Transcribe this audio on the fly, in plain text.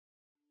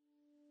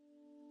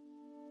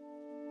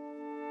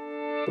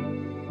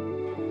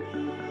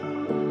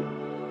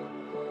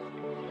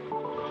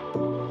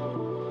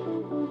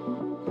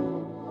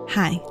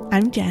Hi,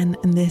 I'm Jen,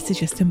 and this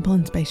is Your Simple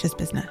and Spacious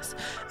Business,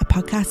 a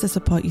podcast to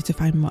support you to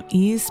find more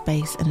ease,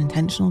 space, and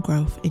intentional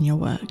growth in your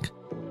work.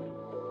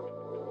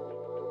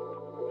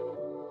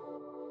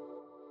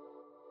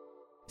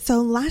 So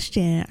last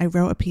year, I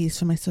wrote a piece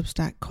for my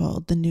Substack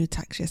called The New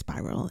Tax Year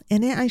Spiral.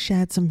 In it, I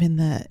shared something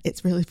that,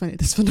 it's really funny,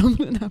 this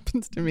phenomenon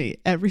happens to me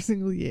every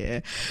single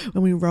year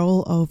when we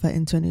roll over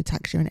into a new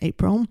tax year in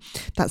April.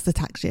 That's the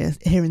tax year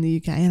here in the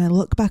UK. And I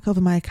look back over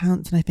my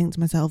accounts and I think to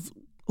myself,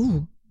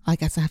 ooh, I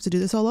guess I have to do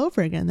this all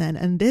over again then.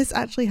 And this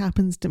actually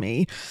happens to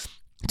me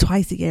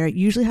twice a year. It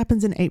usually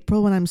happens in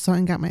April when I'm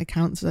sorting out my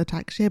accounts for the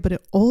tax year, but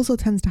it also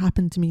tends to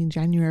happen to me in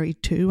January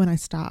too when I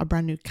start a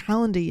brand new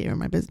calendar year in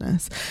my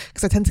business,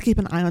 because I tend to keep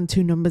an eye on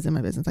two numbers in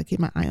my business. I keep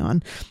my eye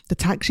on the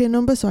tax year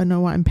number so I know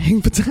what I'm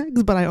paying for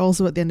tax, but I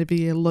also at the end of the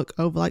year look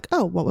over like,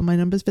 oh, what were my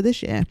numbers for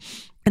this year?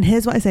 And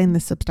here's what I say in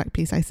this Substack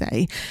piece. I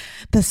say,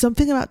 there's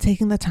something about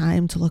taking the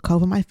time to look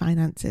over my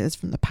finances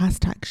from the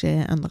past tax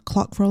year and the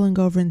clock rolling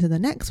over into the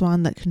next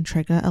one that can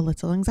trigger a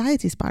little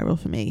anxiety spiral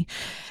for me.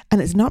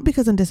 And it's not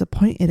because I'm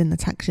disappointed in the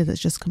tax year that's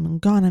just come and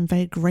gone. I'm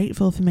very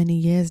grateful for many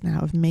years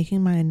now of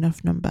making my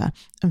enough number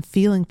and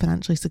feeling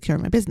financially secure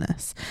in my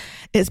business.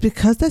 It's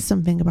because there's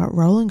something about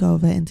rolling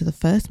over into the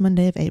first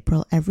Monday of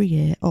April every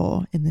year,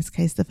 or in this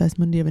case, the first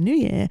Monday of a new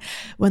year,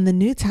 when the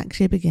new tax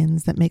year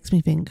begins, that makes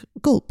me think,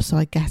 gulp, so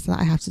I guess that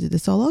I have to do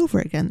this all over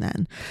again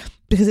then.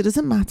 Because it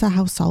doesn't matter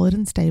how solid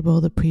and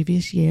stable the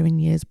previous year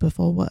and years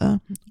before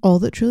were. All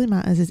that truly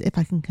matters is if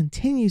I can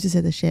continue to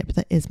steer the ship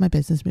that is my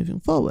business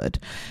moving forward.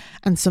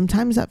 And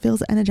sometimes that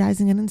feels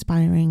energizing and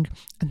inspiring,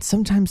 and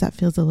sometimes that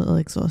feels a little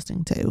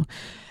exhausting too.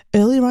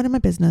 Earlier on in my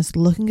business,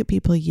 looking at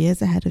people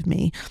years ahead of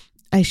me,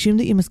 I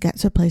assumed that you must get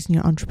to a place in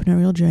your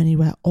entrepreneurial journey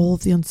where all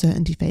of the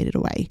uncertainty faded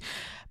away.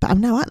 But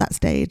I'm now at that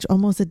stage,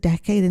 almost a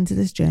decade into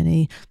this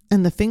journey,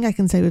 and the thing I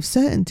can say with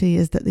certainty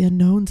is that the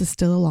unknowns are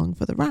still along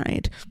for the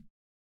ride.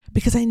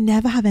 Because I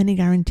never have any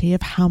guarantee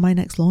of how my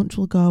next launch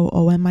will go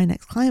or when my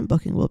next client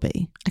booking will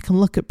be. I can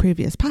look at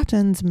previous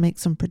patterns and make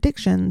some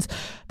predictions,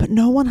 but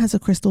no one has a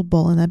crystal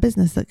ball in their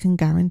business that can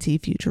guarantee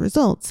future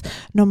results,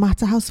 no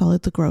matter how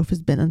solid the growth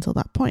has been until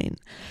that point.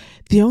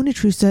 The only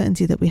true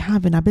certainty that we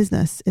have in our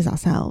business is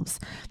ourselves.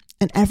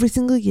 And every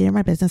single year in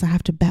my business, I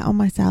have to bet on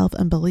myself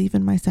and believe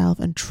in myself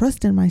and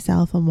trust in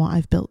myself and what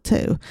I've built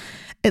too.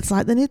 It's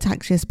like the new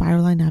tax year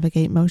spiral I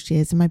navigate most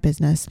years in my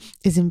business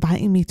is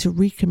inviting me to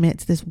recommit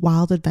to this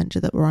wild adventure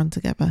that we're on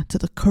together, to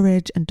the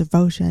courage and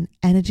devotion,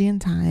 energy and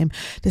time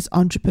this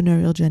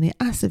entrepreneurial journey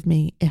asks of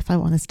me if I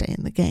want to stay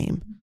in the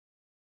game.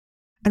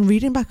 And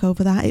reading back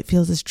over that, it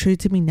feels as true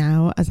to me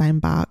now as I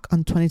embark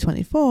on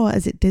 2024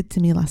 as it did to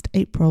me last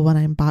April when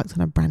I embarked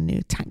on a brand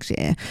new tax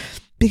year.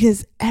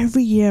 Because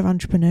every year of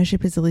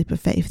entrepreneurship is a leap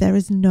of faith. There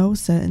is no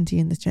certainty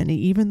in this journey,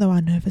 even though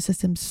our nervous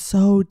system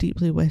so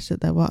deeply wish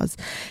that there was.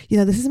 You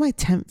know, this is my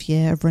 10th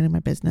year of running my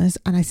business,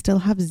 and I still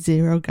have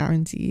zero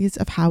guarantees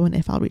of how and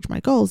if I'll reach my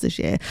goals this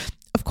year.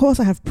 Of course,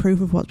 I have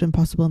proof of what's been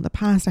possible in the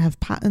past. I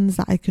have patterns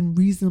that I can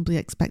reasonably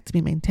expect to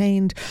be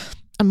maintained.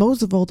 And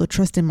most of all, the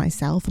trust in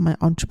myself and my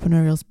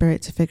entrepreneurial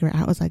spirit to figure it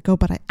out as I go.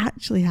 But I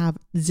actually have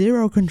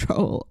zero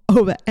control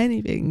over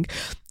anything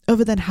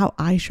other than how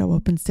I show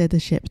up and steer the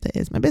ship that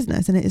is my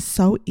business. And it is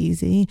so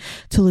easy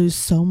to lose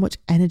so much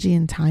energy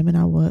and time in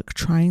our work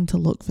trying to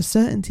look for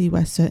certainty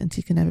where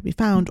certainty can never be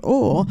found.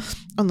 Or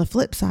on the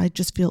flip side,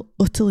 just feel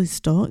utterly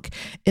stuck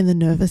in the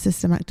nervous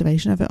system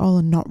activation of it all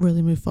and not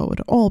really move forward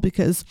at all.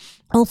 Because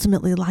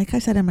ultimately, like I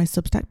said in my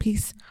Substack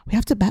piece, we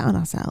have to bet on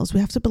ourselves. We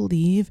have to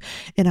believe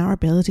in our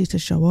ability to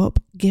show up,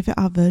 give it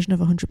our version of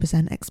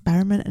 100%,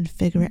 experiment and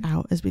figure it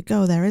out as we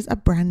go. There is a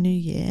brand new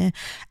year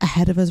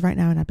ahead of us right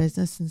now in our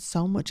business, and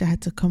so much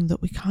ahead to come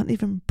that we can't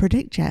even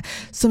predict yet.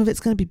 Some of it's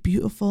going to be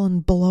beautiful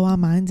and blow our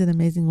minds in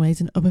amazing ways,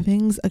 and other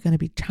things are going to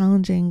be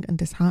challenging and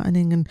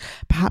disheartening and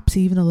perhaps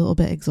even a little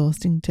bit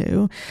exhausting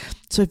too.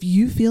 So if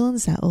you feel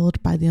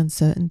unsettled by the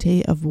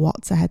uncertainty of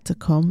what's ahead to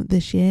come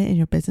this year in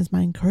your business,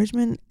 my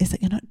encouragement is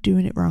that you're not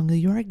doing it wrong.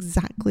 You're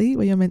exactly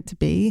where you're meant to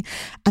be.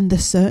 And the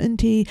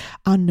certainty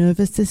our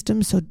nervous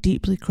system so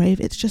deeply crave,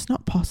 it's just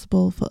not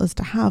possible for us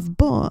to have.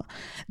 But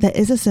there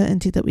is a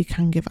certainty that we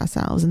can give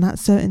ourselves. And that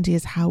certainty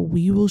is how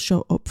we will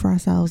show up for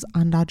ourselves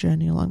and our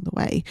journey along the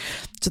way.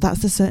 So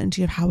that's the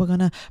certainty of how we're going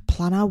to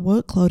plan our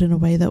workload in a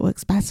way that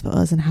works best for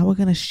us, and how we're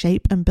going to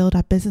shape and build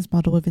our business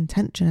model with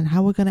intention, and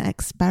how we're going to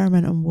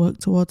experiment and work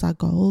towards our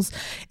goals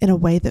in a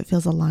way that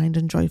feels aligned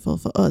and joyful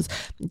for us.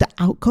 The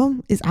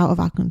outcome is out of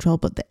our control,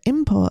 but the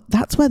input,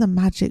 that's where the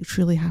magic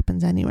truly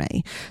happens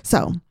anyway.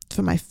 So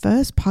For my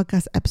first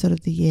podcast episode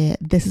of the year,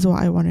 this is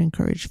what I want to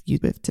encourage you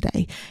with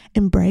today.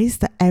 Embrace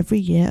that every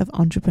year of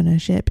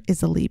entrepreneurship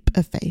is a leap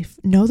of faith.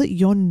 Know that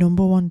your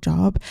number one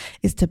job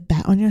is to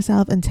bet on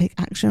yourself and take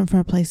action from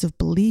a place of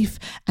belief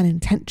and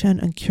intention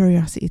and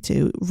curiosity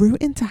to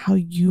root into how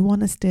you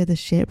want to steer the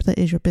ship that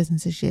is your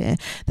business this year,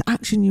 the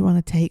action you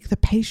want to take, the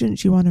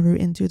patience you want to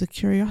root into, the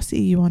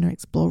curiosity you want to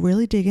explore.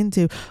 Really dig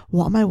into,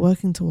 what am I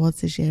working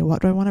towards this year?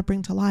 What do I want to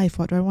bring to life?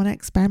 What do I want to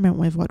experiment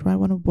with? What do I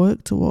want to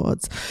work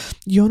towards?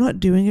 You're not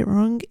doing it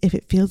wrong if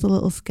it feels a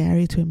little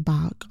scary to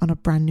embark on a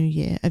brand new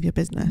year of your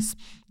business.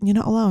 You're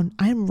not alone.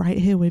 I am right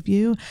here with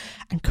you,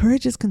 and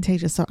courage is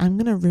contagious. So I'm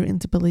going to root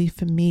into belief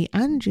for me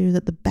and you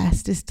that the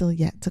best is still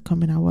yet to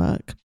come in our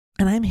work.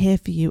 And I'm here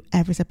for you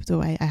every step of the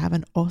way. I have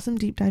an awesome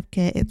deep dive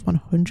kit. It's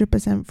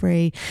 100%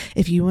 free.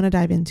 If you want to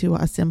dive into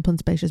what a simple and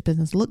spacious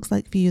business looks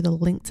like for you, the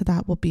link to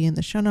that will be in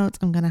the show notes.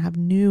 I'm going to have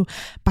new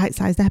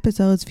bite-sized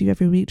episodes for you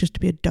every week just to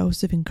be a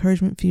dose of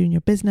encouragement for you in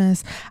your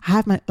business. I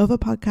have my other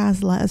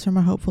podcast, Letters from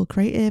a Hopeful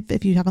Creative.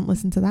 If you haven't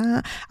listened to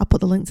that, I'll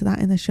put the link to that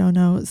in the show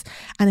notes.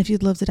 And if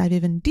you'd love to dive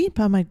even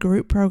deeper, my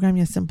group program,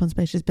 Your Simple and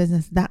Spacious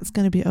Business, that's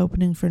going to be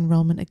opening for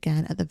enrollment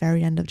again at the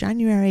very end of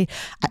January.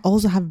 I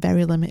also have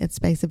very limited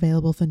space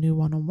available for new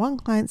one-on-one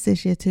clients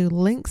this year too.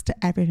 Links to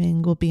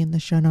everything will be in the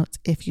show notes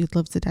if you'd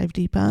love to dive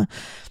deeper.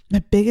 My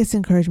biggest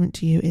encouragement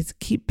to you is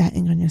keep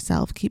betting on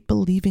yourself, keep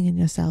believing in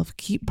yourself,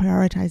 keep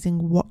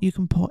prioritizing what you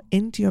can put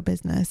into your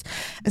business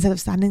instead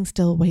of standing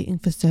still waiting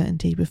for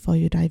certainty before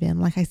you dive in.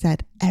 Like I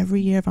said,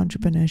 every year of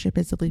entrepreneurship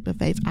is a leap of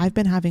faith. I've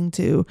been having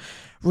to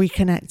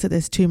reconnect to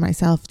this to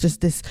myself,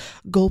 just this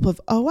gulp of,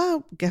 oh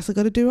wow, guess I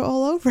got to do it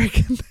all over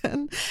again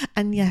then.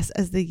 And yes,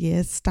 as the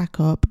years stack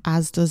up,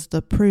 as does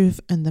the proof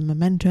and the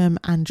momentum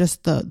and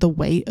just the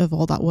weight of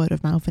all that word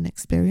of mouth and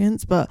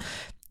experience. But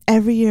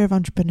every year of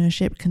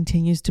entrepreneurship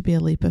continues to be a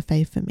leap of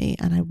faith for me.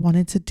 And I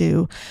wanted to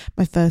do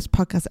my first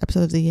podcast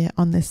episode of the year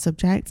on this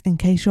subject in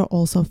case you're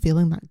also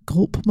feeling that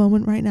gulp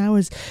moment right now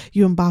as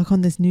you embark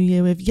on this new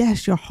year with,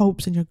 yes, your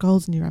hopes and your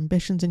goals and your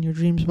ambitions and your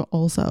dreams, but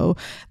also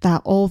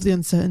that all of the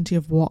uncertainty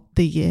of what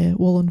the year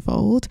will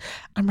unfold.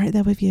 I'm right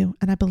there with you,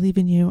 and I believe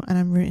in you, and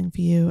I'm rooting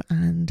for you,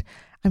 and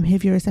I'm here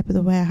for you every step of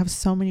the way. I have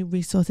so many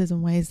resources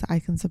and ways that I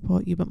can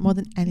support you, but more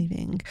than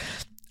anything,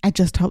 I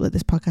just hope that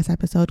this podcast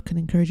episode can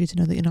encourage you to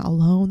know that you're not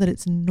alone, that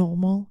it's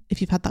normal if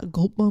you've had that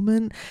gulp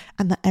moment,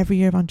 and that every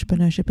year of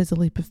entrepreneurship is a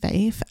leap of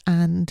faith,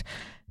 and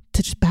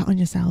to just bet on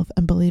yourself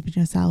and believe in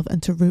yourself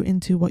and to root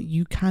into what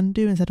you can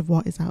do instead of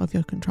what is out of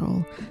your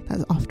control.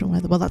 That's often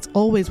that's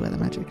always where the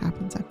magic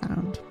happens, I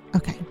found.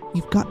 Okay,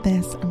 you've got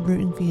this. I'm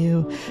rooting for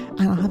you,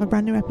 and I'll have a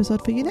brand new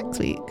episode for you next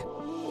week.